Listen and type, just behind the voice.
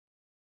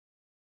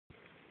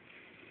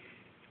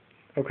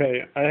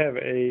Okay, I have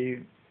a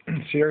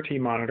CRT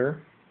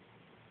monitor,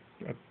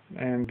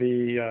 and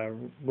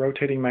the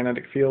rotating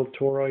magnetic field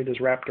toroid is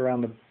wrapped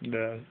around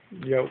the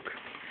yoke.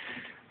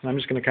 And I'm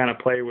just going to kind of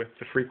play with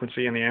the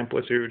frequency and the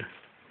amplitude.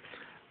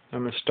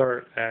 I'm going to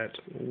start at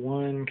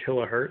 1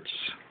 kilohertz.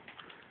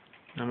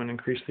 I'm going to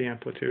increase the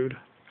amplitude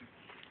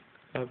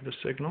of the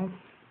signal.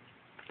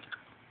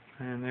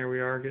 And there we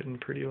are, getting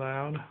pretty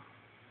loud.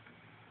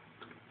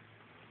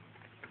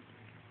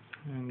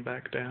 And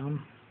back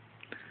down.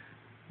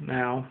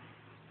 Now,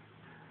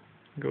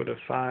 go to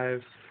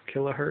 5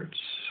 kilohertz.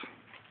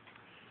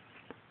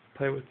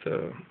 Play with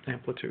the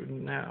amplitude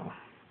now.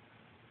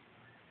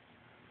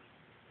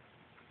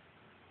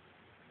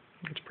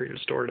 It's pretty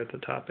distorted at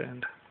the top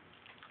end.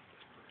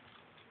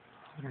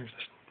 There's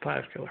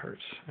 5 kilohertz,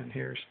 and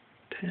here's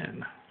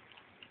 10.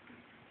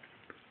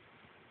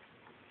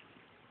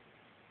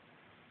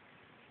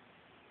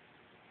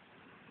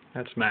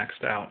 That's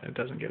maxed out. It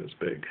doesn't get as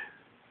big.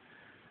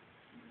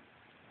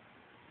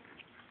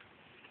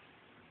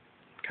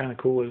 Kind of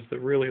cool is the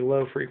really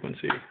low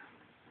frequency.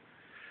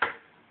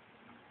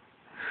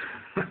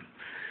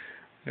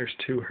 There's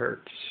 2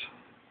 hertz.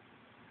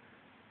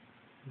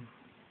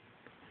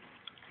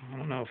 I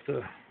don't know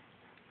if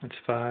that's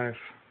 5.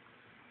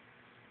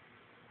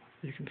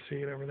 You can see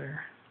it over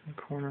there in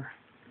the corner.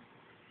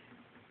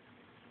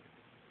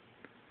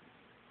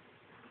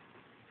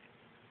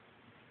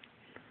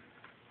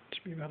 It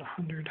should be about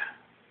 100.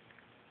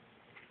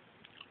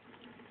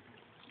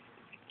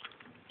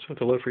 So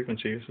the low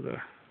frequency is the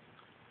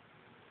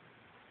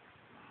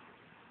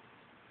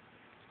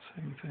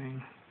same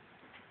thing.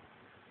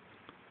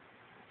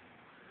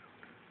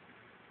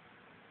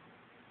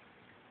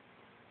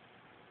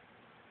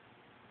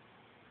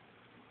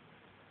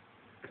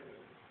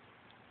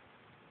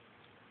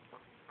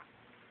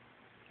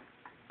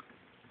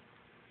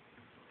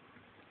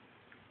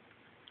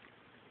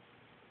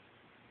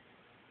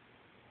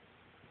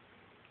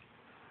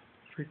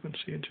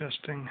 Frequency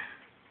adjusting.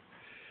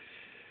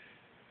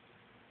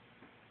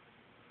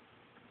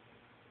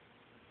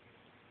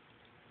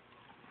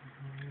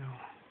 There we go.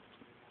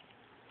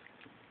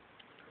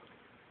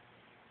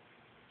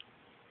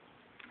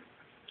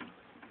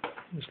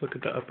 Just look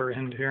at the upper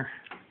end here.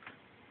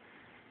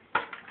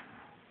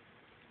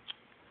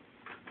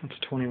 That's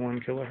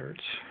 21 kilohertz.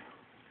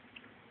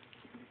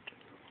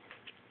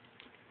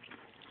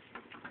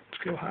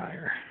 Let's go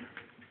higher.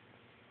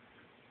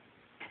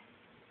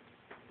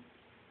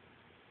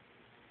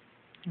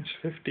 It's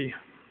 50.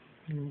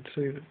 You can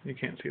see that you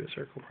can't see the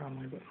circle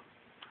probably, but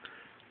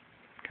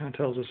it kind of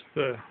tells us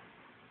the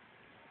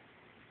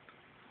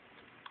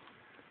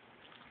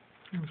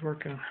thing's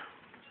working.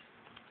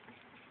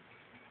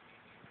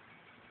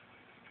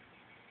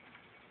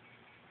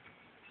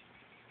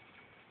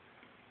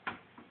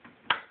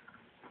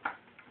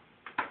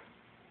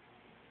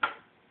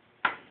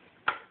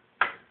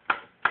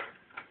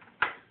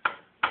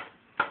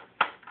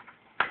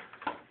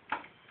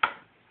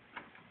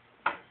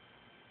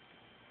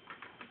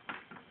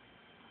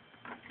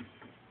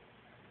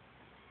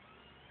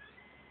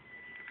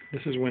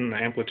 This is when the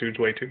amplitude's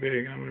way too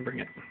big. I'm going to bring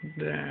it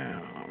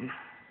down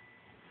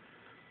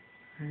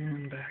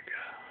and back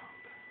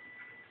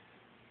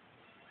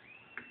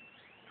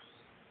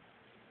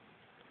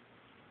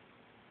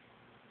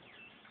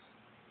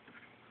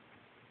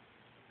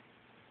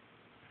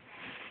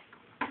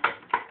up.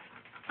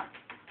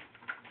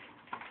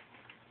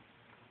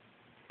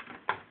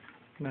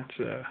 That's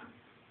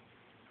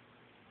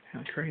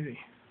kind of crazy.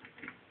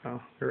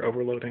 Oh, they're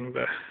overloading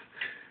the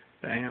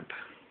amp.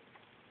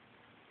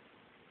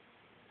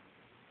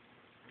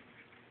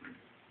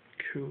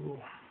 Cool.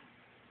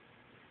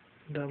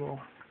 Double.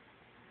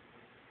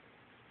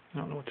 I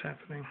don't know what's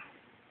happening.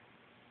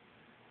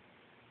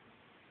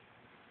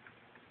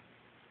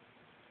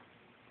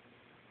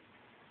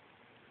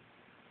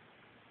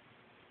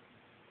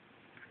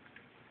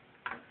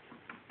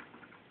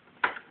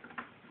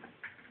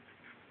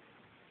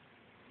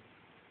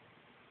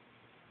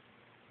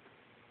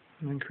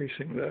 I'm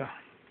increasing the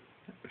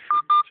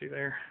frequency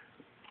there.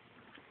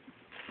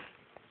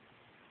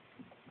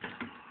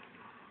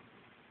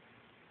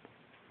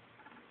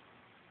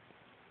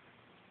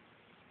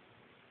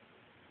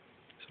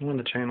 One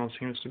of the channels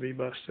seems to be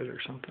busted or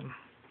something.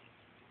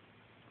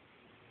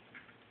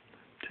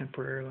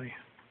 Temporarily.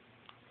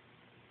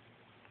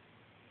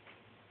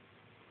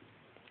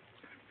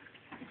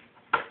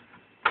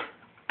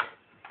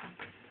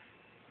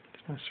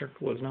 My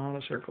circle is not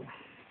a circle.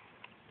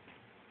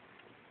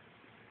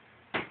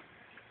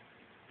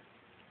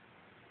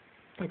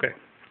 Okay,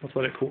 let's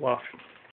let it cool off.